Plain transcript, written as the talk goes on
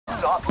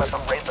not let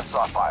them raid the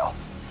stockpile.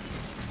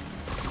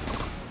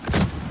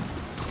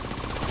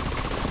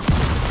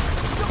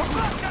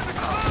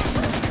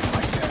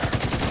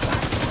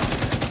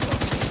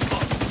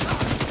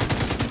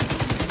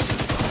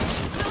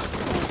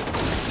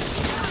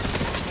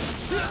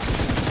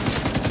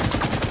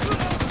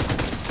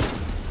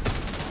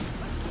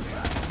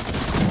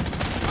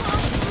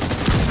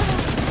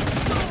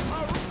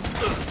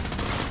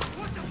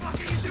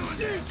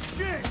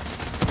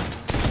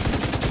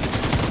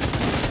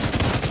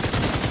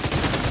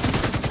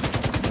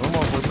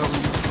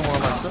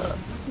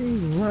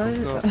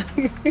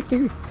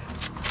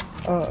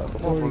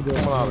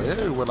 Come out of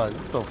here with like,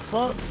 what the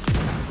fuck?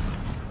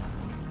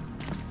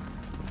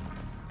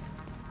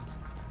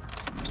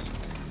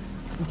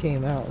 He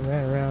came out and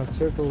ran around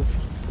circles.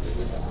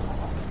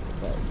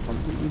 Like,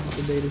 completely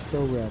debated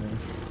programming.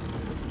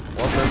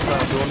 One last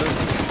time doing this,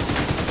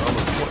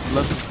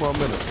 less than 12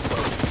 minutes. So.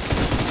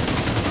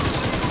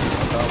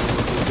 I thought we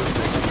were doing this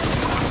thing.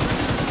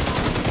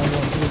 I'm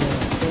gonna do that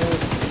instead.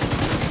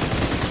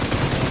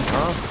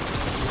 Huh?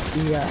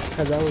 Yeah,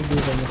 because I would do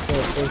them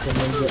instead first and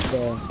then get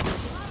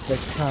the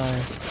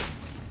time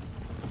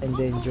and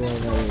then join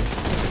others.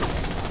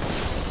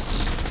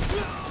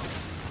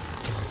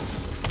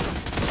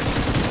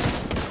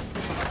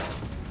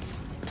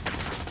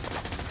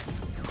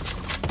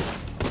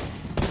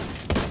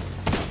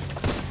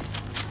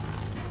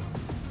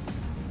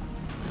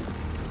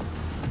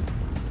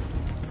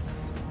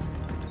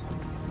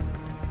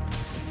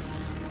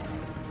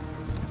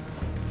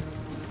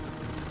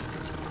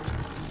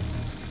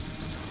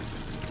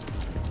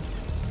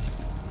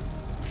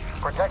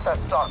 Protect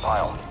that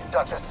stockpile.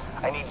 Duchess,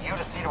 I need you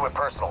to see to it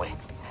personally.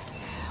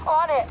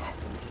 On it!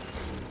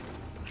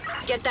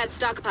 Get that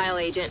stockpile,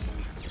 Agent.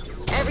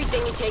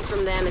 Everything you take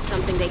from them is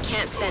something they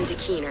can't send to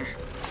Keener.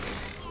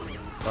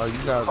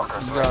 You got one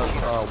person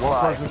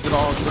get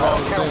all the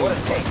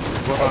things.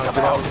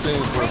 Get all the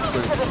things real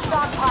quick. To the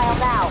stockpile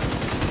now!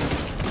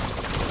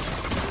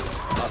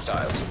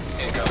 Hostiles,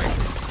 incoming.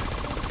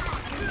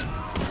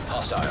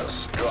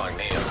 Hostiles, drawing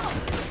near.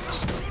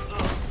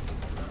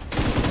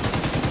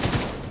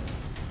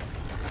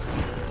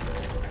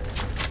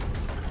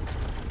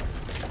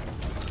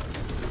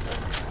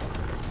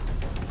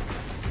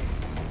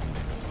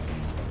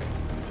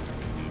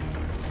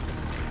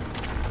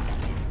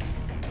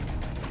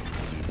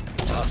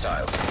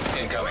 Hostiles,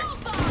 incoming.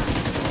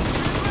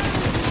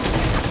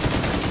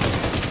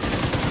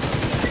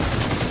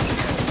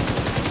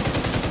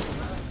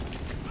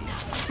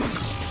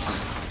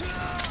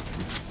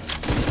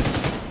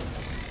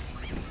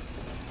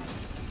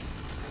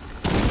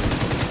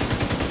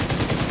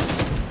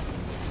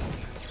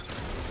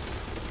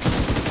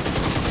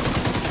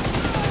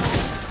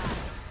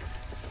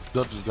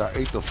 Duchess got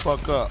ate the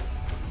fuck up.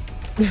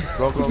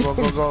 Go, go, go,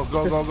 go, go,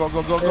 go, go, go,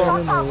 go, go, go.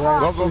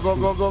 Go, go, go,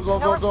 go, go, go, No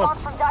go, go.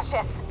 response from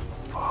Duchess.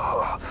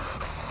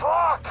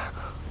 Fuck!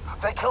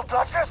 They killed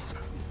Duchess?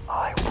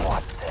 I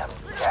want them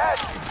dead!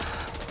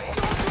 Make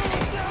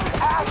these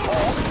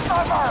assholes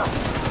suffer!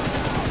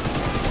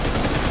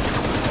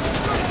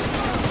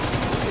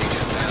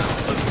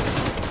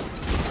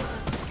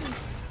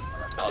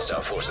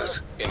 Hostile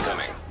forces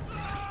incoming.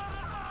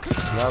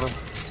 Got him.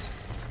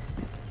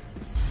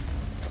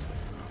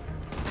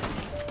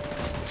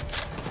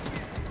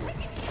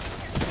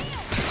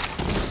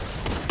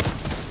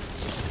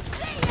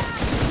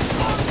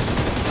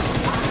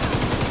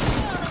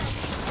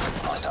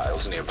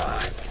 Hostiles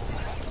nearby.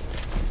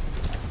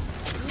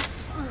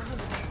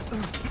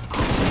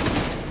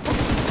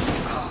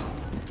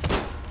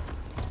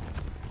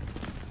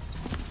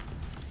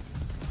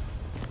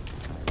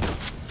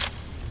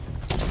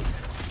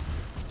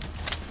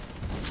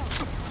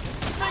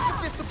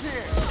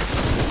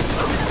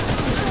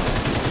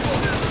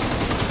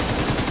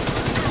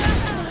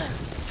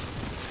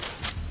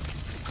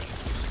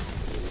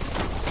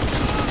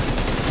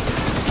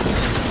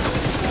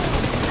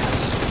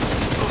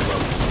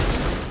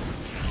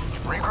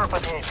 Regroup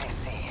at the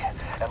APC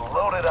and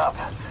load it up.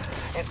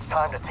 It's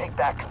time to take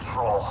back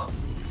control.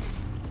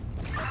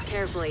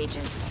 Careful,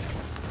 Agent.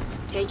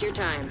 Take your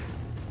time.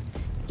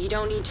 You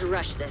don't need to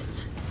rush this.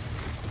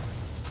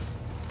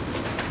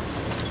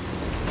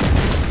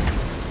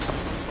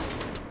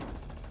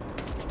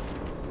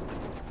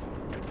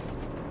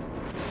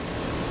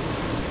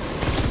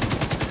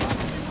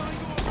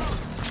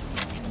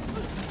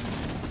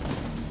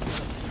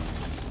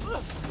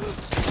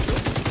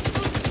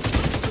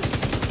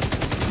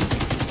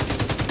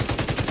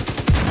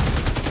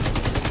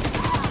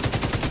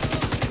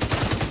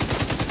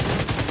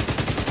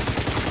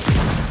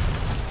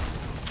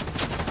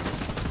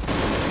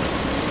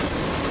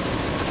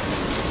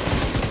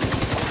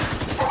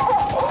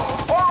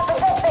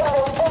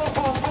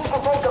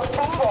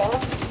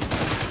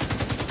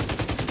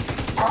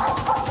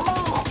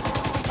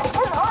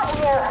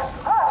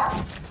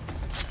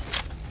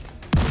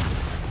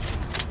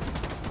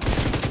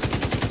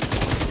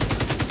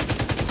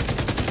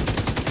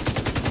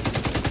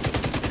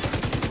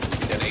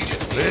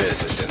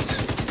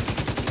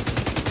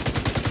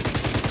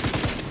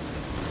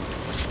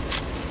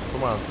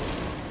 come on.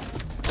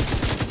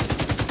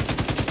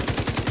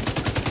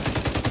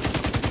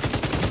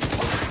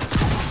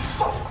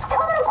 It's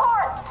coming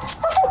apart!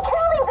 Fucking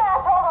kill these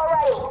assholes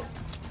already!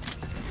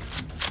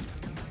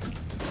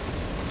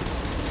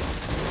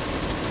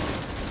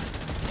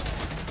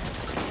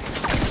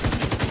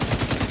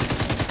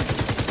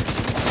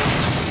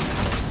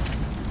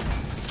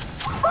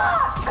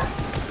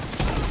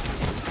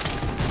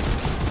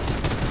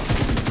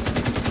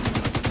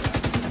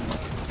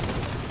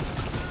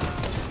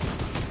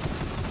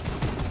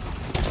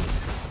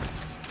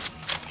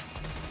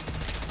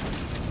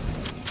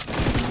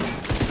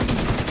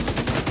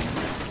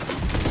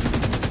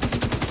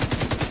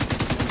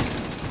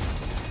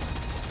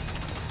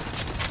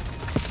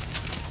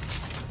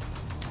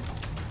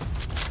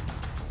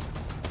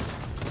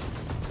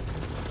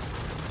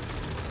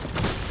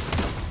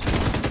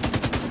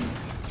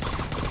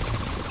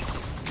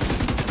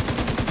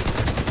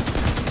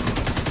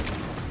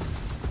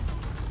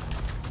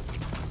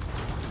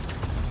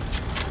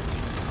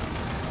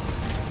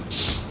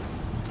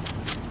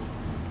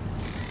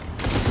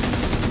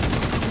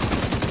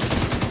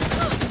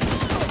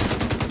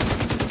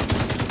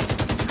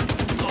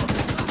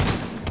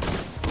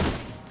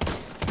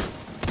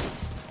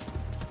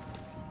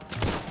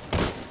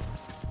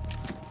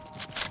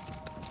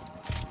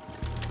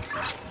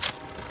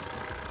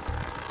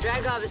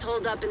 Dragov is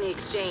holed up in the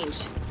exchange,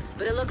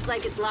 but it looks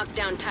like it's locked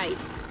down tight.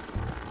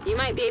 You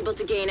might be able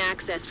to gain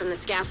access from the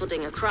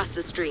scaffolding across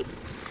the street.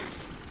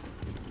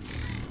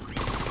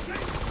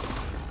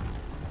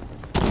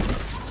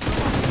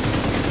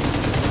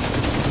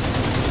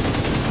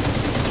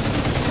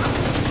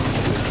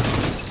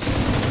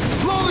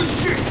 Blow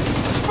this shit!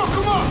 Let's fuck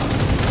him up!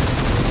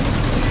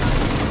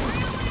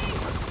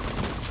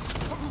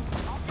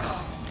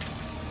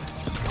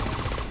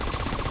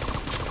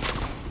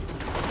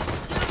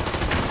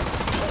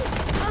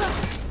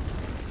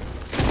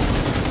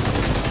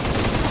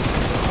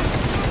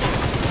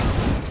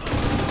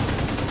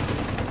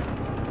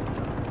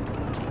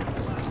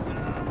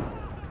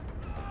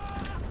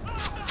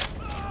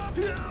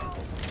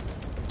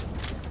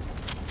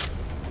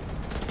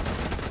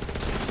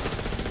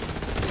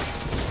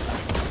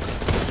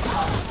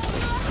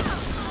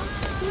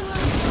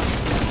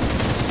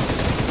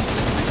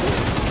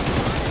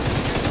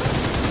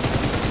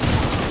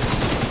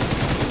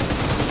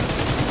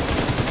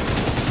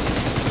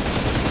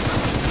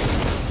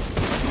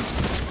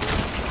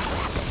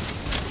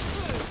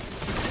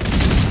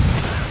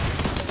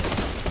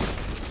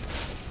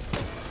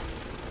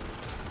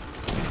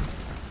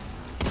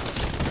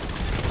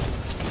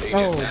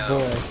 Oh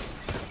boy.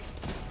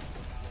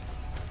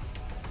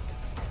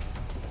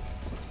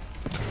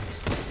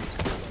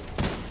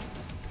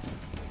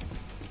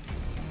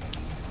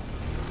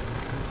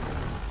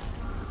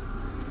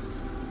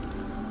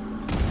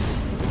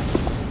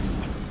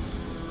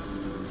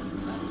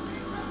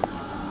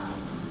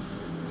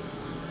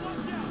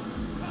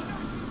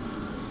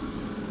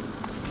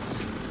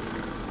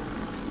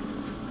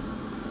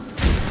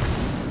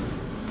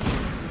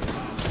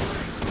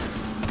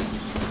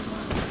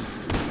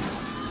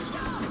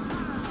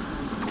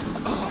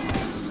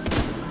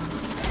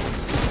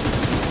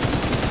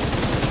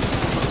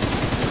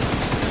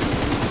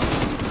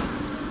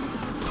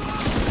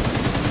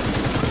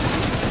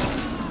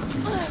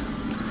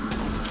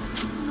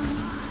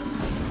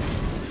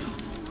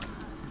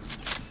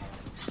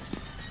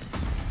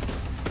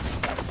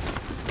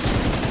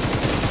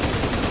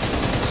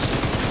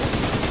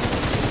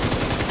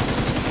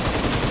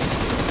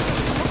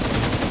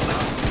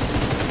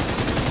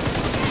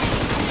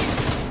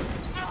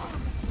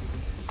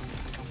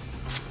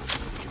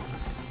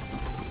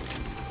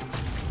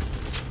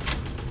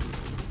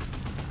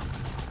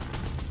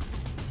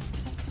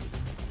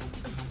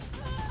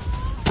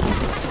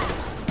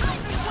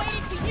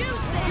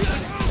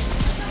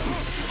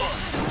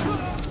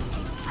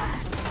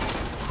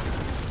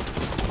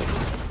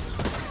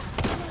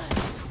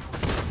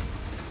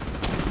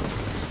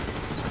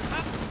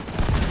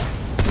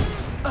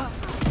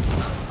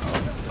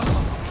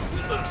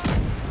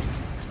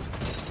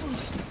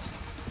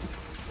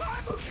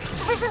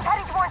 Division's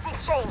heading towards the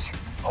exchange.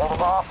 Hold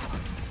them off.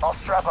 I'll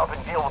strap up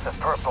and deal with this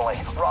personally.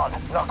 Ron,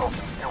 Knuckles,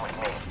 you're with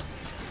me.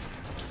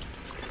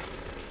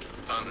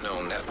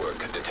 Unknown network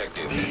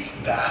detected. These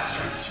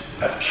bastards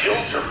have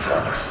killed your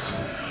brothers,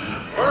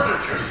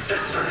 murdered your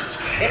sisters,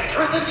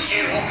 imprisoned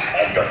you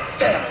and your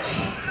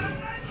family.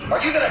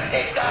 Are you gonna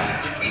take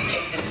that? Did we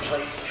take this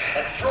place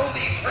and throw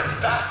these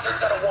rich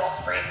bastards out of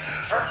Wallstreet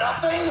for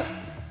nothing?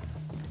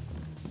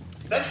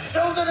 Then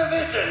show the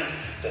division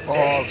that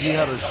Oh, if you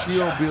had a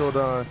shield build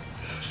on,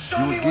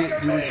 you would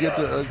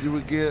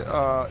get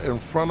in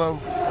front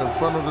of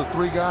the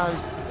three guys,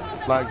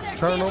 like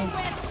turn them,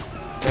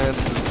 and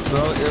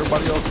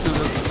everybody else sit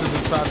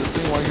inside the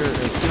thing right here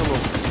and kill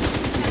them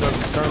because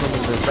you turn them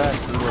in their back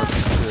to the rest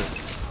of the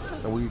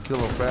shit, and we can kill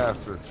them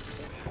faster.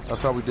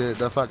 That's how we did.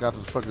 That's how I got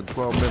this fucking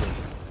 12 minutes.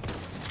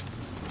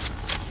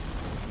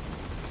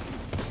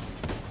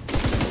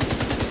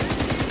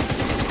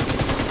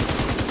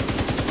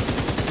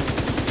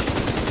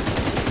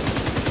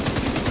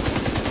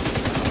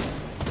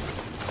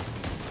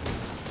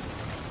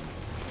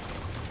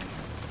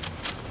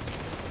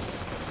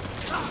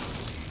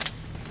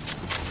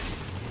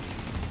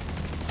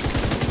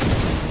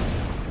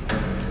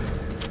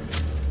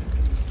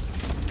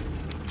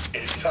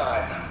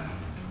 time.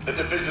 The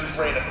Division's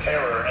reign of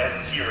terror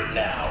ends here and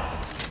now.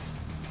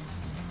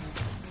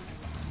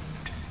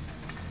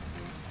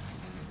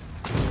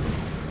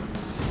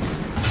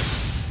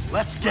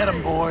 Let's get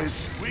him,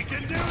 boys.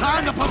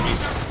 Time to put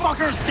these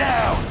fuckers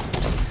down!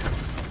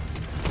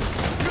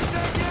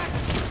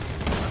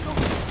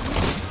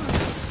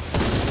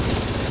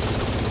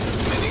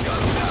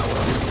 Minigun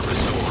power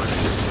restored.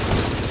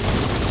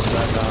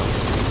 Back out.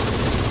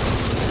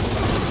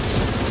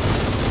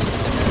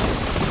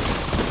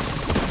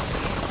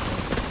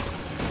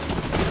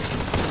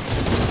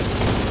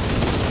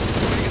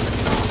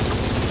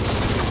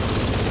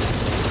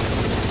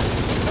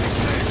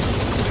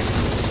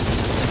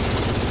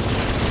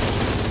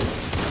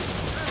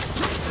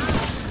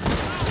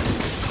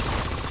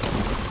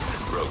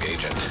 Rogue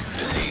agent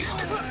deceased.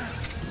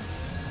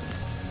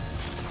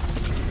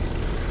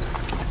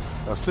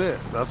 That's it.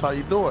 That's how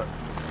you do it.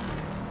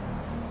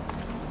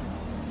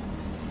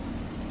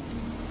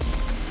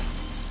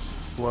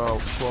 Well,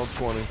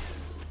 12:20.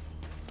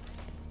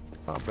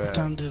 Not bad. What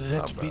time did it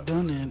have Not to be bad.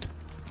 done in?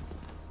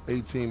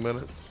 18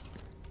 minutes.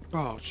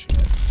 Oh, shit.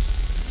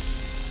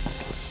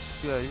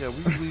 Yeah,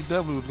 we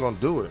definitely was gonna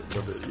do it,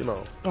 but you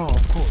know. Oh,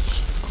 of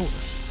course, of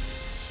course.